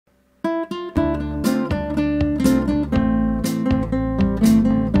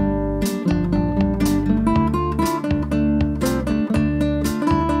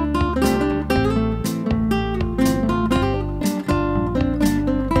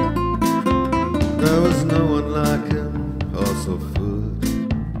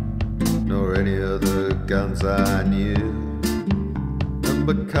hands I knew. And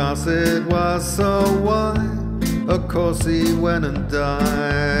because it was so wide, of course he went and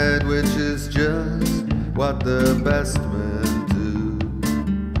died, which is just what the best men do.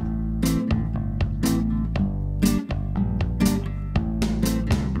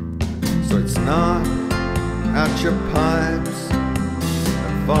 So it's not at your pipes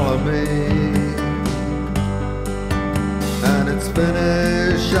and follow me, and it's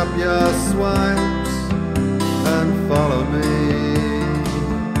finish up your swipes and follow me.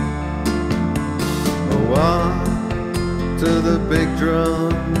 Oh, on to the big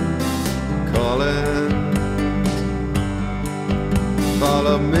drum calling,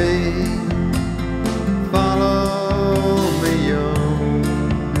 follow me, Me Ome.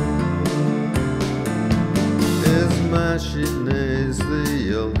 Is my she neighs the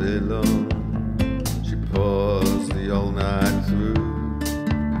all day long, she paws the all night through,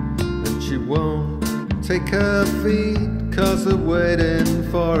 and she won't take her feet 'cause they're waiting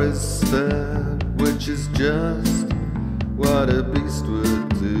for his step, which is just what a beast would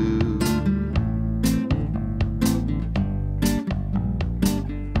do.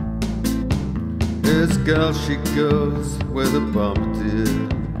 This girl, she goes with a bombardier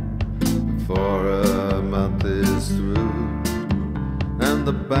before a month is through, and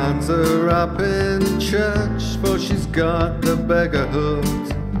the bands are up in church, for she's got the beggar hood,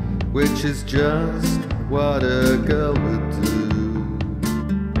 which is just what a girl would do.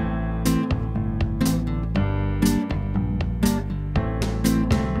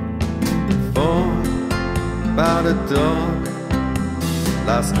 About a dog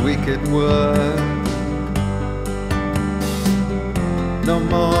last week at work, no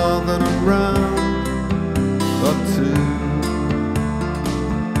more than a round or two,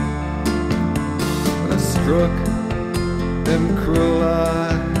 but I struck him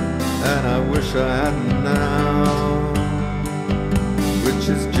cruel-eye, and I wish I hadn't now, which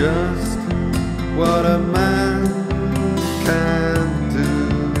is just what a man can do.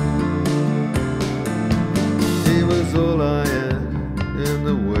 He was all I had in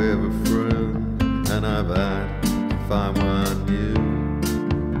the way of a friend, and I've had to find one new,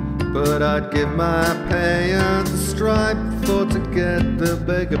 but I'd give my pay and stripe for to get the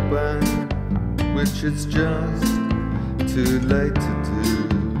beggar back, which is just too late to do.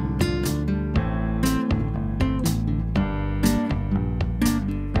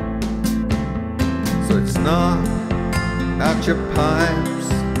 So it's not out your pipes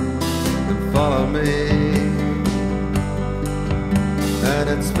and follow me, and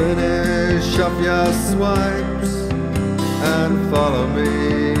it's finish off your swipes and follow me.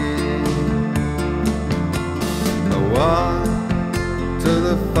 Walk to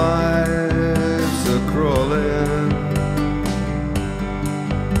the fires are crawling,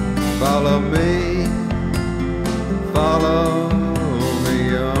 follow me, Me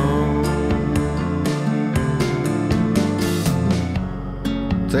Ome.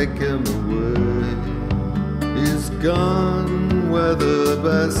 Take him away, he's gone where the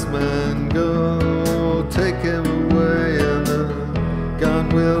best men go. Take him away and the gun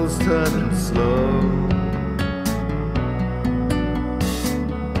wheels turning slow.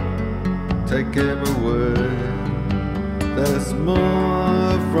 Take him away, there's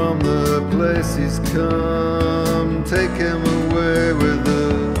more from the place he's come. Take him away with the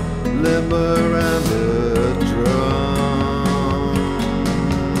limber and the drum,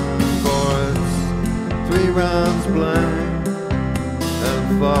 for it's 3 rounds blank and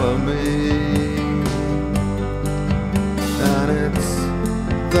follow me, and it's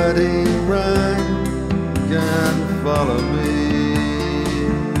 13 rank and follow me.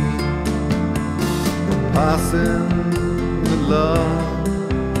 Passing the law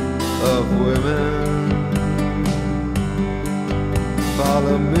of women,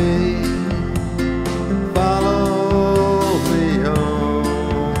 follow me.